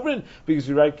v'Shovrin, because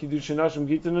we write Kiddushin Nashim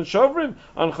Gitin and Shovrin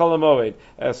on Chol HaMoed.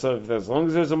 So as long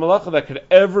as there's a malacha that could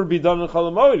ever be done on Chol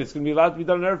HaMoed, it's going to be allowed to be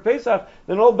done on Erev Pesach,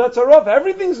 then all bets are off.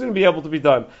 Everything's going to be able to be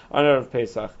done on Erev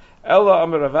Pesach. Ella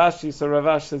Amar Ravashi, so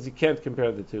Ravash says you can't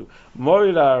compare the two.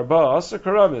 Moed Arba Asa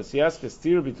Karamis, he asks a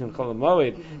steer between Chol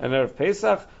HaMoed and Erev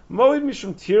Pesach. Moed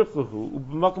Mishum Tirchuhu,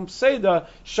 Ubmakum Seda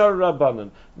Shar Rabbanan.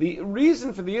 The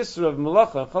reason for the Yisra of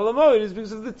Melacha and Chol HaMoed is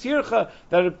because of the tircha,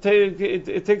 that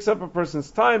it takes up a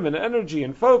person's time and energy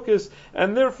and focus,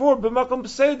 and therefore, B'makom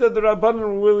Seda, the Rabbanan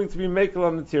were willing to be makel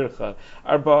on the tircha.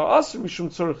 Arba Asa Mishum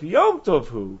Tzorch Yom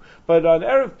Tovhu. But on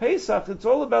Erev Pesach, it's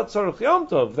all about Tzorch Yom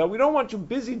Tov, that we don't want you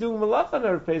busy doing Melacha on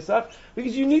Erev Pesach,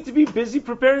 because you need to be busy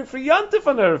preparing for Yantif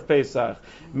on Erev Pesach.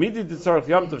 Midi the Tzorch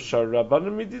Yom Tov Shar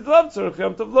Rabbanan, Midi Lav Tzorch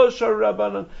Yom Tov Lo Shar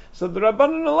Rabbanan. So the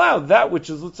Rabbanan allow that which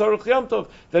is L'Tzorch Yom Tov.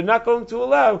 They're not going to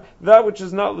allow that which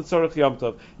is not L'Tzorch Yom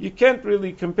Tov. You can't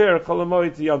really compare Chol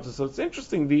HaMoed to Yom Tov. So it's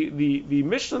interesting, the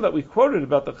Mishnah that we quoted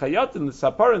about the Chayat and the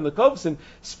Sapar and the Kovsin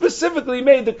specifically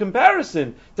made the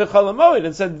comparison to Chol HaMoed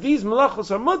and said these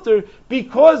Melachos are mutter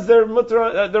because they're mutter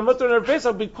on Erev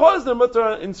Pesach, because they're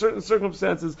mutter in certain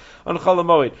circumstances on Chol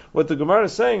HaMoed. What the Gemara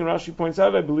is saying, Rashi points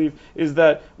out, I believe, is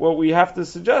that what we have to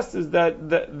suggest is that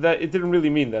it didn't really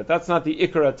mean that. That's not the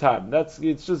Ikar Tam.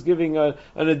 It's just giving an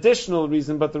additional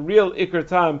reason, but the real Ikar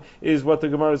Tam is what the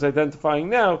Gemara is identifying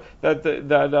now, that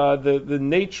the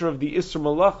nature of the Isra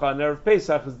Melacha on Erev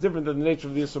Pesach is different than the nature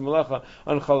of the Isra Melacha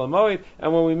on Chol HaMoed,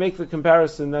 and when we make the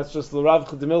comparison, that's just L'Rav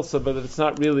Chedemilsa, but it's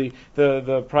not really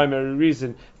the primary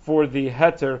reason for the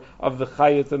heter of the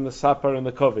chayit and the sapar and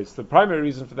the kovis. The primary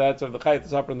reason for that of the chayit,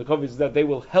 the sapar, and the kovis is that they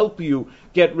will help you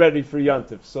get ready for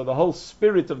Yantiv. So the whole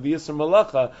spirit of the Yisr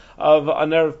Melacha of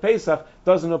an Erev Pesach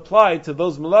doesn't apply to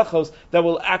those melachos that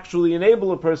will actually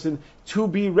enable a person to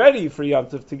be ready for Yom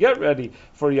Tov, to get ready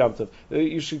for Yom Tov.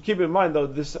 You should keep in mind, though,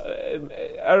 this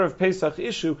Erev Pesach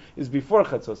issue is before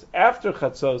Chatzos. After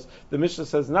Chatzos, the Mishnah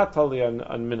says not tali on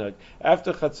minhag.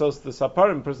 After Chatzos, the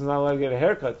Saparim, person is not allowed to get a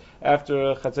haircut.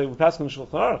 After Chatzos, we pass on Shulchan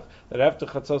Aruch that after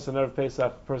Chatzos and Erev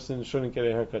Pesach, person shouldn't get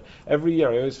a haircut. Every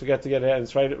year, I always forget to get a haircut, and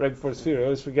it's right before Sfira. I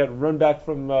always forget, run back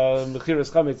from Mechiras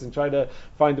Chametz and try to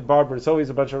find a barber. It's always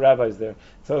a bunch of rabbis there.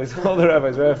 It's always all the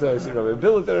rabbis. Right after I see Rabbi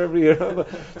Bill there every year.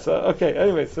 So, okay,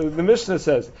 anyway, so the Mishnah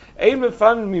says, Ein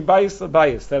mefanu mi bayis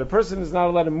labayis, that a person is not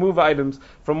allowed to move items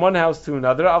from one house to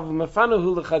another, avul mefanu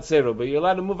hu lechatzero, but you're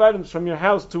allowed to move items from your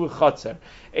house to a chatzer.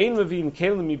 Ein mevin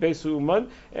kelim mi beisu uman,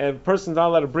 a person's not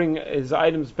allowed to bring his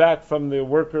items back from the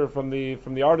worker, from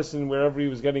the artisan, wherever he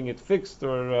was getting it fixed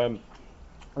or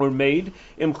made.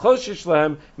 Im choshish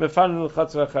lahem mefanu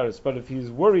lechatzer acheres. But if he's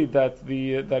worried that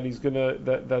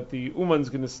the uman's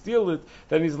gonna steal it,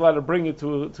 then he's allowed to bring it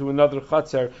to another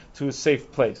chatzer, to a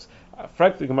safe place. We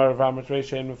start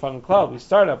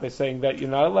out by saying that you're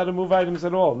not allowed to move items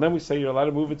at all, and then we say you're allowed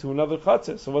to move it to another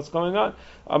chatzar. So what's going on?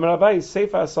 When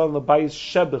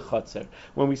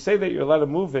we say that you're allowed to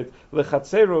move it,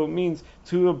 lechatzero means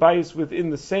to a bayis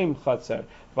within the same chatzar,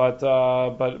 but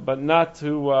not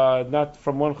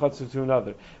from one chatzar to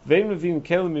another. We also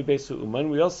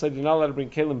said you're not allowed to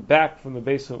bring kelim back from the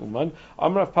Beis Uman.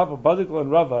 Amrav Papa Badikla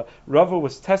and Rava. Rava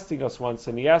was testing us once,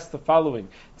 and he asked the following: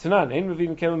 Tanan, ein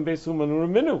mevin kelim Beis Uman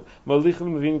u'raminu,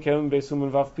 molichin mevin kelim Beis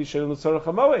Uman v'af pishay l'tzorach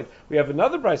hamoed. We have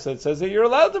another brayso that says that you're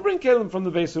allowed to bring kelim from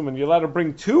the Beis Uman. You're allowed to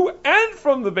bring to and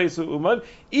from the Beis Uman,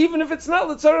 even if it's not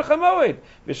l'tzorach hamoed.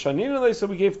 V'shanin, so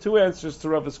we gave two answers to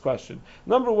Rava's question.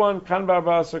 Number one, kan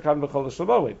ba'arba'as or kan b'chol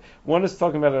hamoed. One is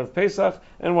talking about Erev Pesach,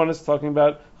 and one is talking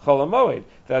about Chol HaMoed,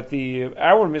 that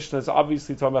our Mishnah is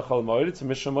obviously talking about Chol HaMoed. It's a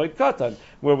Mishnah Moed Katan,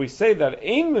 where we say that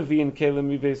Ein Mevi'in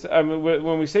Kelim Beis.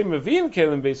 When we say Mevi'in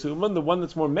Kelim Beis Uman, the one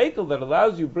that's more makel, that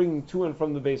allows you bringing to and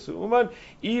from the Beis Uman,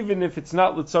 even if it's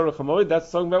not L'tzorach HaMoed,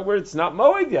 that's talking about where it's not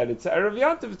Moed yet. It's Erev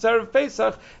Yantiv, it's Erev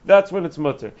Pesach, that's when it's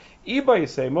mutter. Iba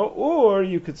Yisemo, or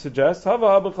you could suggest Hava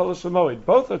Haba Chol HaMoed.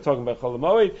 Both are talking about Chol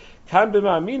HaMoed. Kan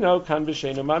b'ma'amino, kan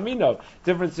b'sheino ma'amino.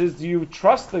 Difference is, do you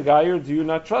trust the guy or do you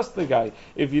not trust the guy?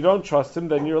 If you don't trust him,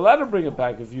 then you're allowed to bring it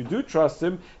back. If you do trust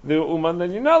him, the uman,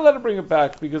 then you're not allowed to bring it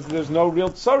back because there's no real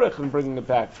tzorech in bringing it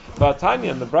back. But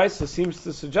Tanya, and the Brisa seems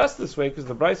to suggest this way, because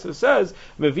the Brisa says,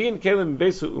 Mevi'in kelim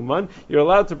besu uman, you're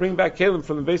allowed to bring back kelim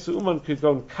from the besu uman, could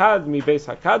go kad mi beis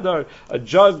hakadar, a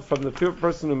jug from the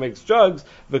person who makes jugs,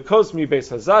 the kos mi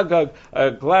beis hazagag,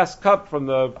 a glass cup from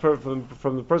the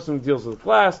person who deals with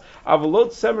glass, avalot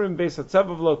semerim beis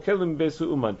hatzavavlo kelim besu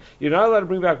uman. You're not allowed to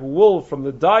bring back wool from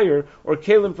the dyer or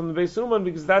kelim from the beis uman,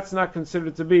 because that's not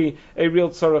considered to be a real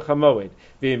tzorech hamoed.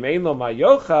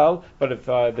 But if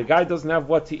the guy doesn't have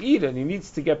what to eat and he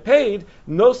needs to get paid,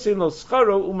 no sin lo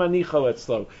scharo umanicho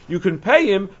etzlo. You can pay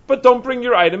him, but don't bring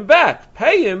your item back.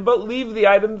 Pay him, but leave the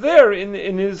item there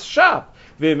in his shop.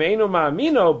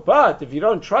 But if you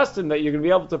don't trust him that you're going to be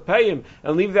able to pay him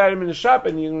and leave the item in the shop,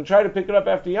 and you're going to try to pick it up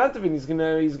after Yantiv and he's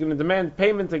going to demand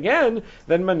payment again,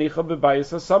 then manicha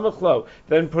bebayis hasamachlo.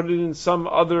 Then put it in some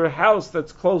other house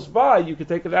that's close by. You could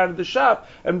take it out of the shop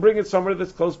and bring it somewhere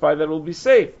that's close by that will be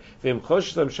safe. And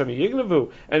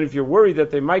if you're worried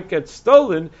that they might get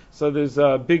stolen, so there's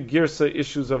big girsa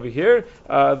issues over here.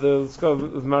 Let's go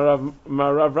with Marav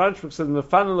Ranchuk says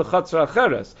mefanu lechatzer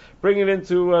acheres. Bring it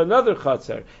into another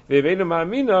chatzar. I'll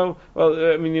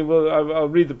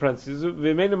read the parentheses. And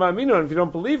if you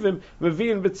don't believe him,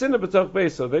 mevi'in betzina b'toch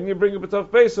beso. Then you bring it b'toch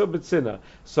beso betzina.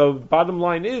 So bottom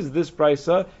line is, this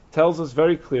brisa tells us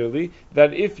very clearly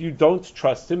that if you don't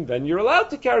trust him, then you're allowed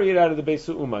to carry it out of the Beis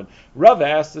Uman. Rava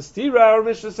asked the stira, our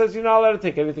Mishnah says you're not allowed to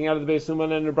take anything out of the Beis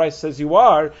Uman, and the Brisa says you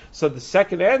are. So the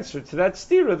second answer to that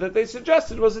stira that they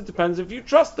suggested was, it depends if you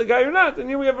trust the guy or not. And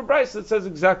here we have a Brisa that says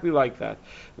exactly like that.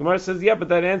 Gemara says, yeah, but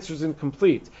that answer is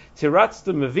incomplete. Tiratz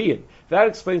the Mevi'in. That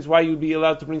explains why you'd be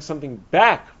allowed to bring something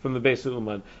back from the Beis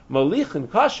Uman. Molichin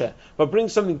kasha, but bring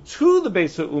something to the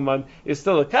Beis Uman is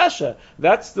still a kasha.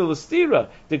 That's still a stira.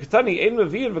 The Katani ein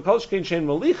Mevi'in v'kol shkein shein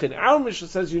molichin. Our Mishnah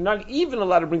says you're not even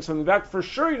allowed to bring something back. For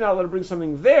sure, you're not allowed to bring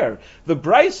something there. The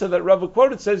Brisa that Rava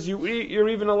quoted says you're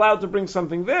even allowed to bring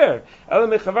something there.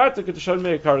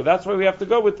 That's why we have to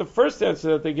go with the first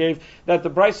answer that they gave, that the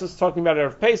Brisa is talking about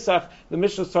Erev Pesach, the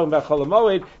Mishnah is talking about Chol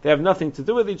HaMoed. They have nothing to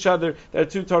do with each other. They're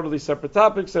two totally separate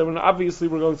topics, and obviously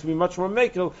we're going to be much more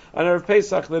makel on Erev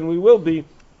Pesach than we will be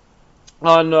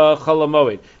on Chol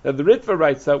Moed. Now the Ritva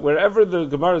writes that wherever the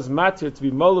Gemara is matir to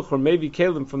be Moluch or maybe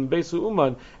Kalim from the Beis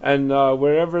Uman, and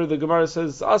wherever the Gemara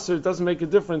says Aser, it doesn't make a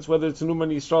difference whether it's an Uman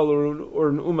Yisrael or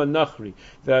an Uman Nachri.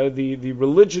 The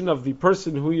religion of the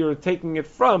person who you're taking it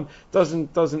from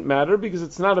doesn't matter, because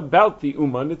it's not about the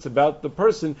Uman, it's about the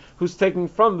person who's taking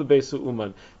from the Beis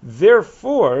Uman.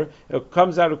 Therefore, it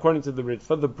comes out according to the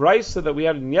Ritva, the brisa that we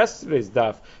had in yesterday's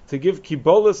daf, to give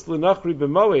Kibolas L'Nachri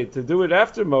b'Moed, to do it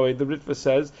after Moed, the Ritva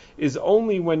says, is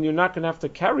only when you're not going to have to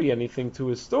carry anything to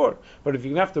his store. But if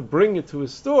you're going to have to bring it to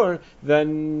his store,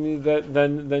 then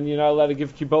you're not allowed to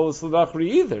give Kibolas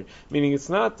L'Nachri either. Meaning it's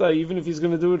not, even if he's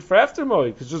going to do it for after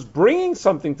Moed, because just bringing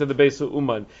something to the Beis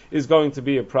Uman is going to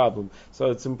be a problem.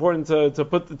 So it's important to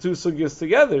put the two sugyas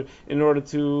together in order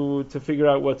to figure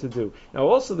out what to do. Now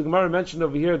also the Gemara mentioned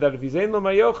over here that if he's ein lo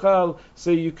mayochal,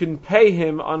 so you can pay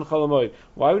him on Chol Moed.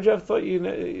 Why would you have thought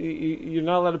you're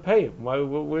not allowed to pay him?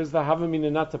 Where's the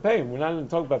havamina not to pay him? We're not going to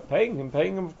talk about paying him.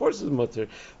 Paying him, of course, is mutter.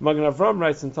 Magen Avram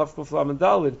writes in Taf Kuf Lamed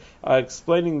Daled,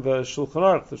 explaining the Shulchan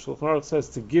Aruch. The Shulchan Aruch says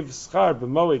to give schar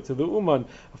b'moed to the uman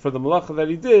for the Melacha that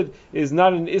he did is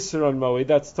not an isser on Moed.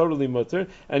 That's totally mutter.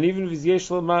 And even if he's yesh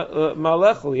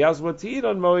malechel, he has what to eat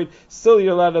on Moed, still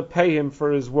you're allowed to pay him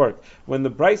for his work. When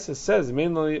the Brisa says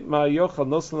mein ma'yochal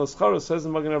nosen l'scharo, says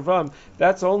in Magen Avram,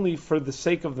 that's only for the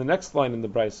sake of the next line in the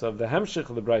Brisa, of the hemshich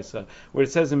of the Brisa, where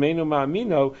it says Imenu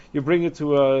ma'amino, you bring it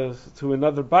to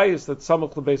another bias that's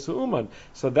samach l'beis uman.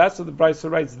 So that's what the Brisa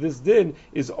writes. This din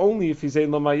is only if he's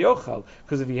ein lo ma'yochal,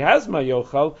 because if he has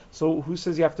ma'yochal, so who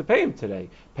says you have to pay him today?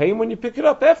 Pay him when you pick it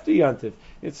up after Yantif.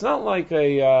 It's not like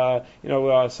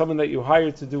someone that you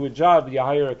hire to do a job. You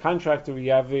hire a contractor,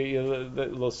 you have a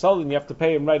losal, and you have to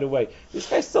pay him right away. This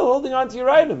guy's still holding on to your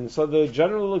item. So the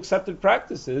general accepted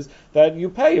practice is that you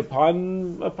pay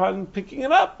upon picking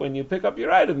it up. When you pick up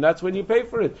your item, that's when you pay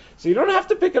for it. So you don't have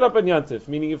to pick it up on Yantif.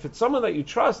 Meaning, if it's someone that you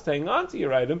trust hanging on to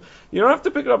your item, you don't have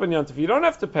to pick it up on Yantif. You don't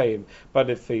have to pay him. But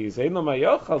if he's ein lo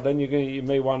mayochal, then you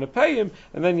may want to pay him,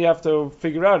 and then you have to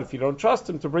figure out, if you don't trust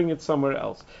him, to bring it somewhere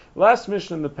else. Last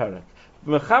mission in the parak.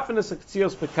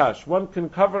 One can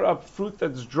cover up fruit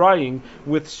that's drying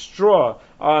with straw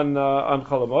on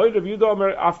Chol Moed. Rav Yehuda Omer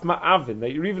af ma'avin,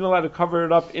 that you're even allowed to cover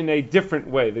it up in a different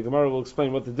way. The Gemara will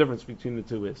explain what the difference between the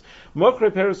two is.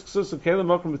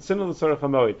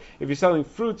 If you're selling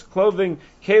fruits, clothing,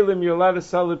 kelim, you're allowed to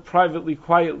sell it privately,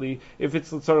 quietly, if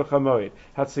it's l'tzarech hamoed.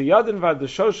 Hatzayadin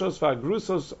v'adashoshos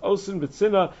v'agrusos osin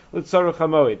b'tzina l'tzarech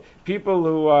hamoed. People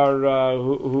who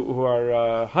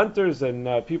are hunters and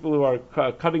people who are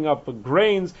cutting up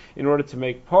grains in order to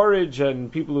make porridge,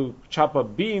 and people who chop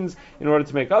up beans in order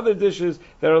to make other dishes,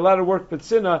 they're allowed to work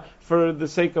b'tzina for the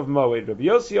sake of Moed. Rabbi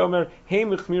Yossi Omer, hey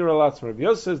mechmir alatzma. Rabbi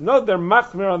Yossi says, no, they're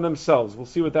machmir on themselves. We'll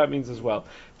see what that means as well.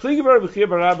 There is a machlokas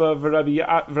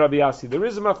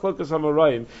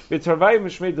amoraim. B'tarvayim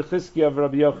mishmei dechizkiya of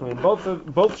Rabbi Yochanan.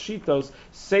 Both shitos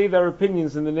say their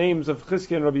opinions in the names of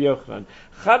Chizkiya and Rabbi Yochanan.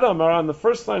 Chadam are on the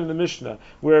first line of the Mishnah,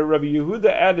 where Rabbi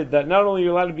Yehuda added that not only are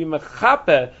you allowed to be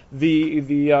mechape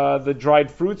the dried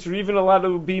fruits, you're even allowed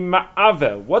to be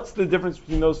ma'ave. What's the difference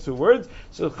between those two words?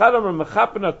 So Chadam are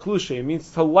mechapena klushe, it means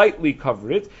to lightly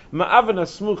cover it. Ma'avena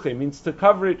smuche means to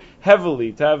cover it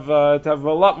heavily, to have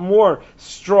a lot more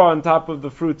straw on top of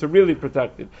the fruit to really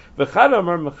protect it. V'chadam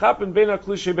are mechapen ben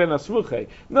klushe ben smuche.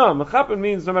 No, mechapen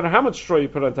means no matter how much straw you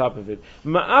put on top of it.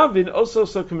 Ma'avin also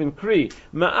sokum in kri.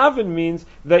 Ma'avin means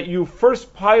that you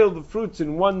first pile the fruits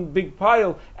in one big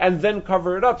pile and then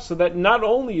cover it up, so that not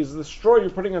only is the straw you're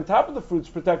putting on top of the fruits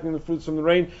protecting the fruits from the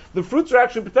rain, the fruits are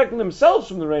actually protecting themselves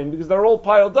from the rain, because they're all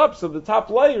piled up, so the top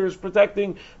layer is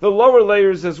protecting the lower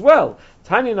layers as well.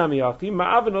 Tanya Namiyachi,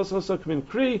 Ma'avin also sokum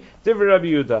kri, Divrei Rabbi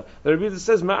Yehuda. The Rabbi Yehuda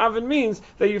says Ma'avin means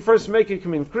that you first make it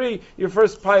come in kri, you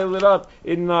first pile it up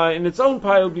in its own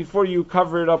pile before you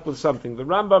cover it up with something. The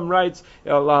Rambam writes,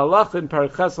 La'alach in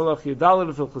Paraches Alach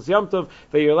Yudalad Filchus Yamtov,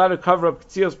 that you're allowed to cover up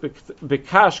Ktzios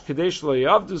Bekash Kadesh Lo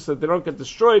Yavdu, so that they don't get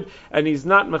destroyed, and he's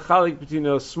not mechalik between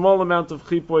a small amount of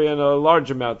chipoy and a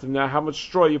large amount, and now how much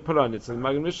straw you put on it. So the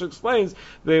Magen Mishnah explains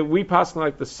that we pass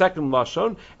like the second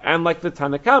Lashon, and like the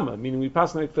Tanakama, meaning we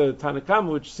pass like the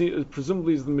Tanakama, which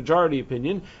presumably is the majority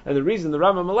opinion, and the reason the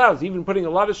Rambam allows even putting a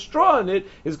lot of straw in it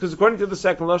is because according to the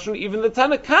second Lashon, even the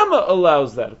Tanakama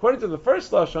allows that. According to the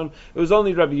first Lashon, it was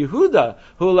only Rabbi Yehuda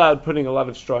who allowed putting a lot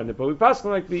of straw in it, but we pass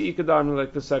like the Ikadam,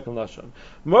 like the second Lashon.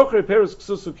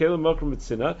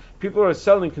 People are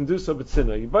selling Kendusa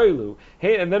B'tzina, Yibaylu.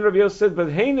 And then Rabbi Yosef said,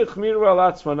 but Hein Ichmiru al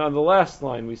Atzman, on the last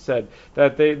line we said,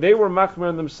 that they were machmer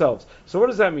on themselves. So what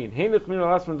does that mean? Hein Ichmiru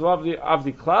al Atzman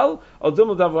Avdi Klal, Al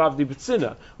Dumul Davu Avdi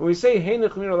B'tzina. When we say Hein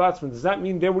Chmir Alatzman, does that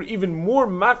mean they were even more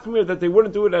machmir that they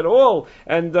wouldn't do it at all,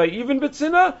 and even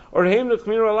B'tzina? Or Hein Chmir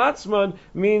Alatzman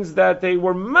means that they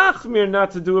were machmir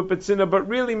not to do it B'tzina, but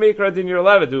really make Radin you're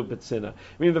allowed to do it B'tzina. I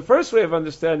mean, the first way of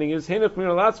understanding is Hein Chmir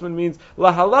Alatzman means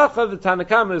La Halacha, the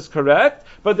Tanakama is correct,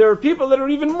 but there are people that are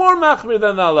even more machmir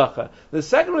than the halacha. The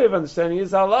second way of understanding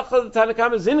is the halacha, the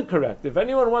Tanakama is incorrect. If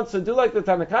anyone wants to do like the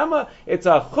Tanakama, it's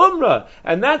a chumrah,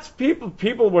 and that's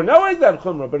people were knowing that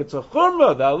chumrah, but it's a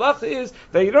chumrah. The halacha is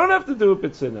that you don't have to do it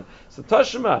b'tzina. So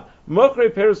Tashma, Mokrei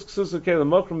Perus Ksusu Kela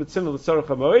Mokrei Mitzina L'Tzarech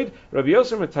HaMoed, Rabbi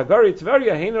Yosef Metagari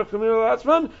Tveria Heiner Chamir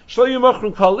L'Atzman Shlo Yu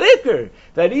Mokrei Kol Iker.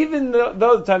 That even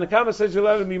though the Tanakama says you're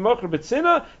allowed to be Mokrei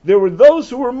B'tzina, there were those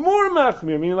who were more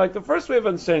machmir, meaning like the first way of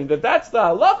understanding that that's the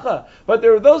halacha, but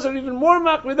there were those that are even more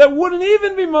machmir that wouldn't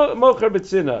even be Mokrei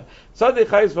B'tzina. Tzadei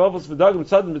Chayis V'Ovos V'Dagim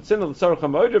Tzadei B'tzina L'Tzarech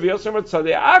HaMoed, Rabbi Yosef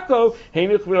Tzadei Ako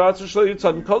Heiner Chamir L'Atzman Shlo Yu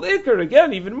Tzadei Kol Iker.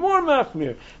 Again, even more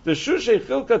machmir. The Shushei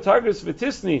Chilka Targis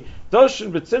V'Tisni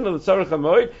Doshin B'tzina L'Tzarech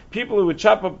HaMoed. People who would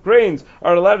chop up grains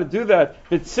are allowed to do that.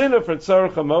 B'tzina for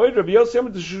Tzarech HaMoed. Rabbi Yosef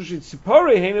D'Shushi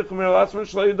Tzipore Heinich Chumir L'Atzman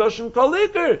Shlo Yudoshin Kol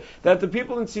Iker. That the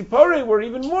people in Tzipore were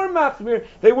even more machmir.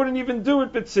 They wouldn't even do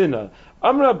it b'tzina.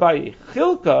 Amra Bayi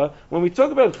Chilka. When we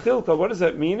talk about Chilka, what does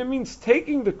that mean? It means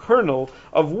taking the kernel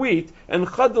of wheat and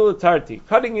chadal tarti,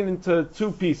 cutting it into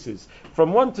two pieces,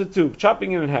 from 1 to 2,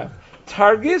 chopping it in half.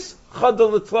 Targis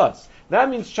chadal tlas.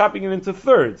 That means chopping it into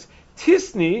thirds.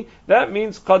 Tisni, that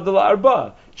means chadal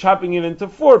arba, chopping it into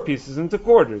 4 pieces, into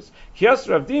quarters. Kias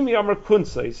Rav Dimi Amar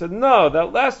Kunsa. He said, no,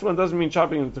 that last one doesn't mean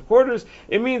chopping it into quarters.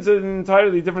 It means an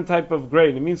entirely different type of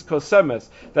grain. It means kosemes,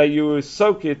 that you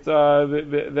soak it,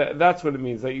 that's what it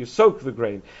means, that you soak the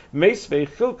grain. Meisvei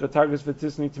Chilka Targis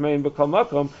V'Tisni Tamein B'Kal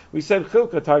Makom. We said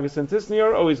Chilka Targis and Tisni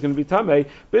are always going to be Tamei.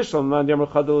 Bishlam Land Yamar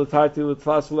Chadal L'Tarti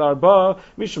L'Tlas L'Arba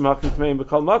Mishamakim Tamein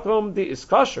B'Kal Makom. The is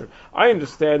kosher. I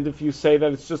understand if you say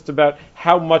that it's just about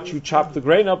how much you chop the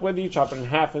grain up, whether you chop it in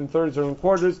half, in thirds, or in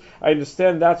quarters. I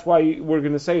understand that's why we're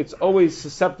going to say it's always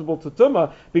susceptible to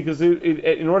tumah, because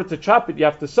in order to chop it, you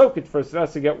have to soak it first. It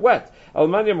has to get wet.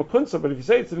 Almania makunsa. But if you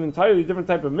say it's an entirely different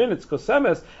type of min, it's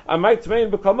kosemes. I might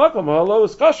tmein b'kal makom. Hello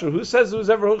is kosher. Who says it was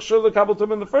ever hukshur l'kabel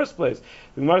tumah in the first place?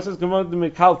 The Gemara says gemara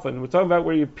d'mikalfan. We're talking about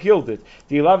where you peeled it.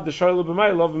 The ilav the sharlu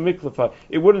b'may love miklafa.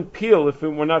 It wouldn't peel if it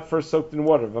were not first soaked in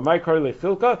water. V'may kar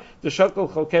lechilka the shakal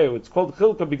chalkeu. It's called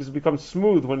chilka because it becomes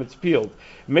smooth when it's peeled.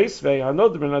 Meisvei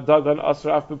hanod ben adagan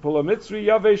asra af b'pula mitzri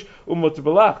yavesh umot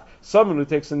belach. Someone who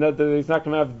takes a net that he's not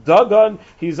going to have dagan,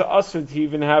 he's asr to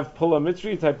even have pula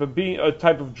mitzri, type of bean, a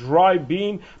type of dry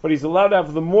bean, but he's allowed to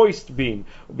have the moist bean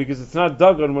because it's not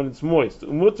dagan when it's moist.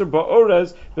 Umuter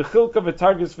ba'orez b'chilka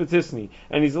v'targis v'tisni,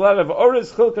 and he's allowed to have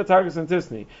orez, chilka, targis, and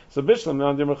tisni. So bishlam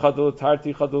nandim chadal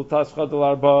tarti chadal tas chadal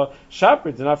arba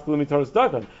shaprit and afkulimi toras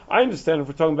dagan. I understand if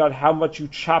we're talking about how much you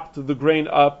chopped the grain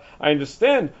up. I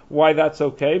understand why that's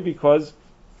okay, because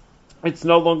it's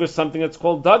no longer something that's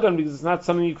called dagan, because it's not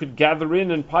something you could gather in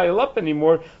and pile up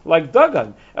anymore like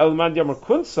dagan. Elman yamar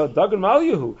kunsa, dagan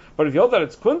malyahu. But if you hold that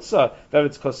it's kunsa, that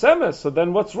it's kosemes, so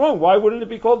then what's wrong? Why wouldn't it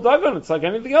be called dagan? It's like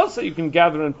anything else that you can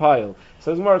gather and pile.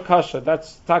 Says Gemara kasha,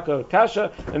 that's taka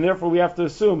kasha, and therefore we have to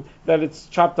assume that it's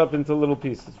chopped up into little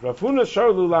pieces. Rav Huna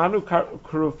sharlu lahanu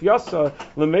karufyasa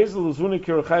lemezel uzuni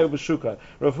kiruchayu b'shuka.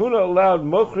 Rav Huna allowed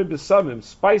mochri b'samim,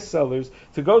 spice sellers,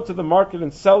 to go to the market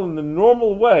and sell in the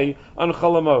normal way on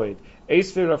Chol HaMoed.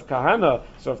 Eisvir of Kahana.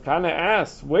 So Rav Kahana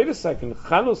asked, wait a second,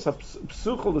 Chanus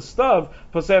psuchel l'stav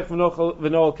posech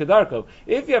v'noel kedarko.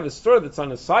 If you have a store that's on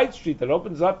a side street that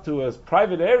opens up to a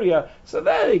private area, so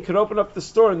then you could open up the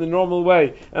store in the normal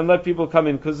way and let people come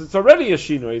in, because it's already a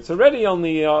shinoi. It's already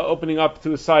only opening up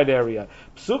to a side area.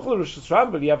 Psuchel Rosh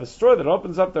Hashanah, but you have a store that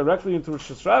opens up directly into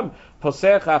Rosh Hashanah.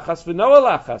 Posech achas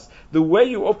v'noel achas. The way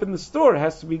you open the store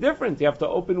has to be different. You have to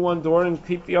open one door and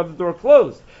keep the other door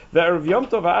closed. The Erev Yom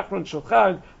Tov ha'achron shel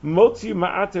Chag motzi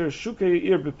ma'ater shukei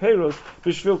ir b'peiros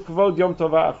b'shvil kvod Yom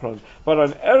Tov ha'achron. But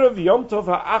on Erev Yom Tov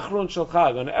ha'achron shel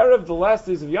Chag, on Erev, the last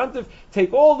days of Yom Tov,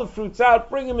 take all the fruits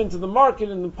out, bring them into the market,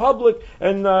 in the public,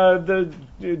 and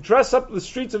dress up the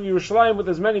streets of Yerushalayim with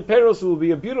as many peiros. It will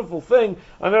be a beautiful thing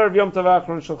on Erev Yom Tov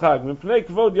ha'achron shel Chag. Mipnei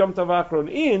kvod Yom Tov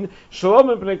ha'achron in, shalom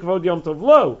mipnei kvod Yom Tov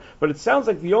lo. But it sounds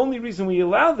like the only reason we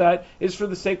allow that is for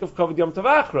the sake of kvod Yom Tov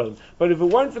ha'achron. But if it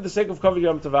weren't for the sake of kvod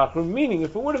Yom Tov ha'achron, meaning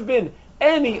if it would have been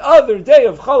any other day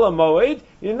of Chol HaMoed,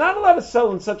 you're not allowed to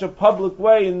sell in such a public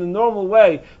way, in the normal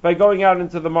way, by going out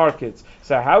into the markets.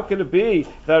 So how could it be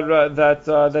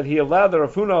that he allowed, that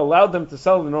Rav Huna allowed them to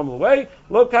sell in the normal way?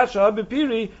 Lo kasha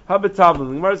habipiri habitavlin.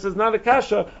 The Gemara says not a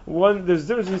kasha. There's a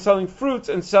difference between selling fruits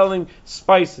and selling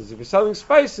spices. If you're selling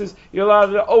spices, you're allowed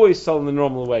to always sell in the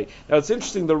normal way. Now it's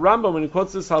interesting, the Rambam, when he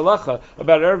quotes this halacha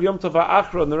about Erev Yom Tov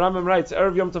HaAchron, the Rambam writes,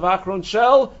 Erev Yom Tov HaAchron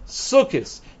shel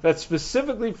Sukkis. That's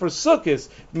specifically for Sukkis.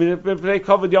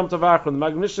 Covered Yom Tov HaAchron. The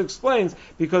Magnishna explains,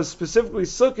 because specifically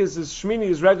Sukkis is Shmini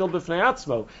is regel b'fnei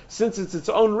atzmo. Since it's its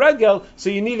own regel, so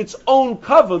you need its own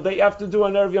cover that you have to do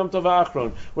on Erev Yom Tov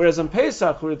HaAchron. Whereas on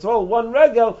Pesach, where it's all one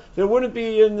regel, there wouldn't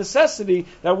be a necessity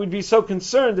that we'd be so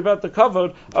concerned about the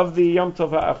cover of the Yom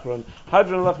Tov HaAchron.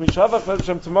 Hadron Lach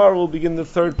Mishavach. Tomorrow we'll begin the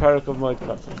third parak of Moed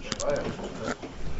Katan.